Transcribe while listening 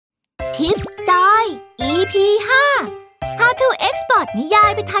Tips จอย EP5 How to Export นิยา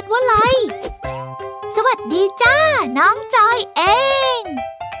ยไปทันวลัยสวัสดีจ้าน้องจอยเอง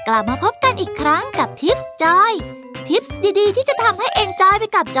กลับมาพบกันอีกครั้งกับ Tips จอย Tips ดีๆที่จะทำให้เอนจอยไป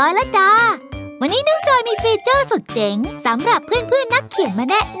กับจอยและดาวันนี้น้องจอยมีฟีเจอร์สุดเจ๋งสำหรับเพื่อนๆนักเขียนมา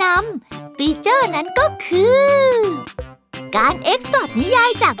แนะนำฟีเจอร์นั้นก็คือการเอ็กซ์พอร์ตนิยาย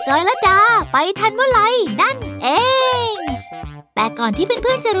จากจอยและดาไปทันวลัยนั่นเองแต่ก่อนที่เ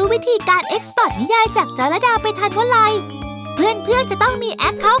พื่อนๆจะรู้วิธีการเอ็กซ์พอร์ตนิยายจากจอยและดาไปทันวลัยเพื่อนๆจะต้องมีแอ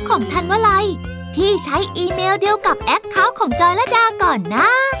คเคาท์ของทันวลัยที่ใช้อีเมลเดียวกับแอคเคาท์ของจอยและดาก่อนนะ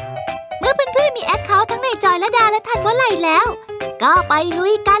เมื่อเพื่อนๆมีแอคเคาท์ทั้งในจอยและดาและทันวลัยแล้วก็ไปลุ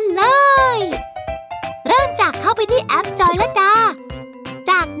ยกันเลยเริ่มจากเข้าไปที่แอปจอยและดา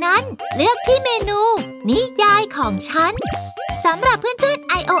จากนั้นเลือกที่เมนูนิยายของฉันสำหรับเพื่อน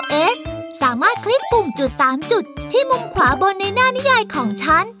ๆ iOS สามารถคลิกปุ่มจุด3จุดที่มุมขวาบนในหน้านิยายของ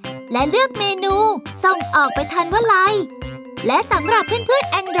ฉันและเลือกเมนูส่งออกไปทันวลัยและสำหรับเพื่อน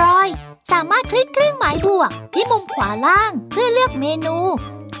ๆ Android สามารถคลิกเครื่องหมายบวกที่มุมขวาล่างเพื่อเลือกเมนู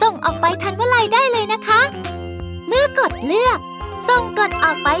ส่งออกไปทันวลัยได้เลยนะคะเมื่อกดเลือกส่งกดอ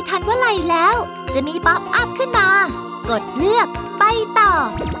อกไปทันวลัยแล้วจะมีป๊อปอัพขึ้นมากดเลือกไปต่อ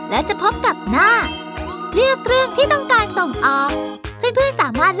และจะพบกับหน้าเลือกเรื่องที่ต้องการส่งออกเพื่อนๆสา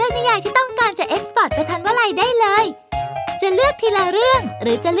มารถเลือกนิยายที่ต้องการจะเอ็กซ์พอร์ตไปทันวลัยได้เลยจะเลือกทีละเรื่องห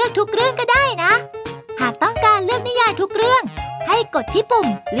รือจะเลือกทุกเรื่องก็ได้นะหากต้องการเลือกนิยายทุกเรื่องให้กดที่ปุ่ม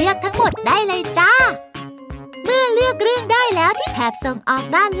เลือกทั้งหมดได้เลยจ้าเมื่อเลือกเรื่องได้แล้วที่แถบส่งออก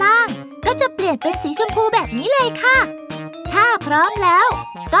ด้านล่างก็จะเปลี่ยนเป็นสีชมพูแบบนี้เลยค่ะถ้าพร้อมแล้ว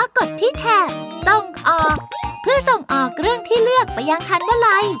ก็กดที่แถบส่งออกเพื่อส่งออกเรื่องที่เลือกไปยังทันว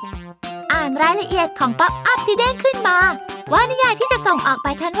ลัยอ่านรายละเอียดของป๊อปอัพที่เด้งขึ้นมาว่านิยายที่จะส่งออกไป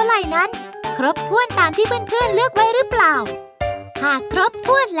ทันวลัยนั้นครบถ้วนตามที่เพื่อนๆเลือกไว้หรือเปล่าหากครบ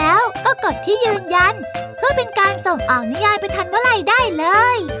ถ้วนแล้วก็กดที่ยืนยันเพื่อเป็นการส่งออกนิยายไปทันวลัยได้เล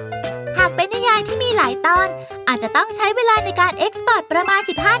ยหากเป็นนิยายที่มีหลายตอนอาจจะต้องใช้เวลาในการเอ็กซ์พอร์ตประมาณ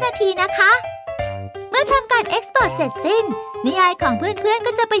15นาทีนะคะเมื่อทำการเอ็กซ์พอร์ตเสร็จสิ้นนิยายของเพื่อนๆ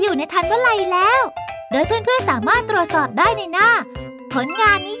ก็จะไปอยู่ในทันวลัยแล้วโดยเพื่อนๆสามารถตรวจสอบได้ในหน้าผลง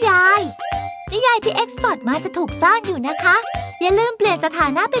านนิยายที่เอ็กซ์พอร์ตมาจะถูกสร้างอยู่นะคะอย่าลืมเปลี่ยนสถา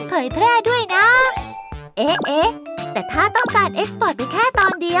นะเป็นเผยแพร่ด้วยนะเอ๊ะแต่ถ้าต้องการเอ็กซ์พอร์ตไปแค่ตอ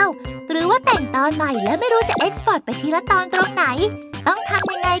นเดียวหรือว่าแต่งตอนใหม่แล้วไม่รู้จะเอ็กซ์พอร์ตไปทีละตอนตรงไหนต้องท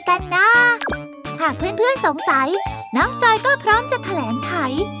ำยังไงกันนะหากเพื่อนๆสงสัยน้องจอยก็พร้อมจะแถลงไข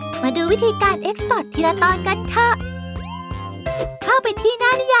มาดูวิธีการเอ็กซ์พอร์ตทีละตอนกันเถอะเข้าไปที่หน้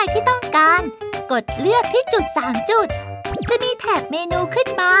านิยายที่ต้องการกดเลือกที่จุด3จุดจะมีแถบเมนูขึ้น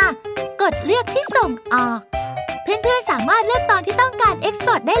มากดเลือกที่ส่งออกเพื่อนๆสามารถเลือกตอนที่ต้องการเอ็กซ์พ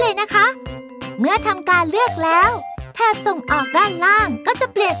อร์ตได้เลยนะคะเมื่อทำการเลือกแล้วแถบส่งออกด้านล่างก็จะ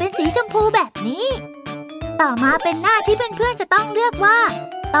เปลี่ยนเป็นสีชมพูแบบนี้ต่อมาเป็นหน้าที่เพื่อนๆจะต้องเลือกว่า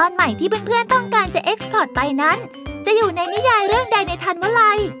ตอนใหม่ที่เพื่อนๆต้องการจะเอ็กซ์พอร์ตไปนั้นจะอยู่ในนิยายเรื่องใดในทันว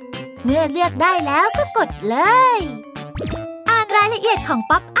ลัยเมื่อเลือกได้แล้วก็กดเลยอ่านรายละเอียดของ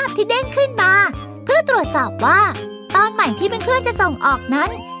ป๊อปอัพที่เด้งขึ้นมาเพื่อตรวจสอบว่าตอนใหม่ที่เพื่อนๆจะส่งออกนั้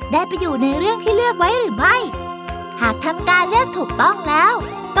นได้ไปอยู่ในเรื่องที่เลือกไว้หรือไม่หากทำการเลือกถูกต้องแล้ว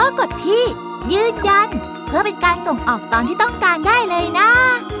ก็กดที่ยืนยันเพื่อเป็นการส่งออกตอนที่ต้องการได้เลยนะ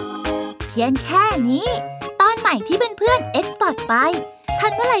เพียงแค่นี้ตอนใหม่ที่เพื่อนๆเอ็กซ์พอร์ตไปทั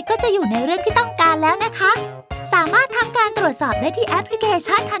นวลัยก็จะอยู่ในเรื่องที่ต้องการแล้วนะคะสามารถทำการตรวจสอบได้ที่แอปพลิเค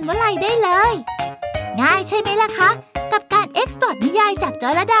ชันทันวลัยได้เลยง่ายใช่ไหมล่ะคะกับการเอ็กซ์พอร์ตนิยายจากจอ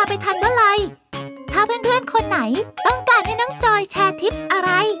ยและดาไปทันวลัยถ้าเพื่อนๆคนไหนต้องการให้น้องจอยแชร์ทิปส์อะไ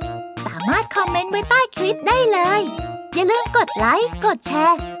รสามารถคอมเมนต์ไว้ใต้คลิปได้เลยอย่าลืมกดไลค์กดแช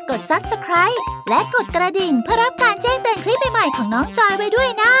ร์กด Subscribe และกดกระดิ่งเพื่อรับการแจ้งเตือนคลิปใหม่ๆของน้องจอยไว้ด้วย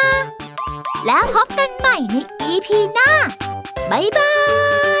นะแล้วพบกันใหม่ใน EP หน้าบ๊ายบาย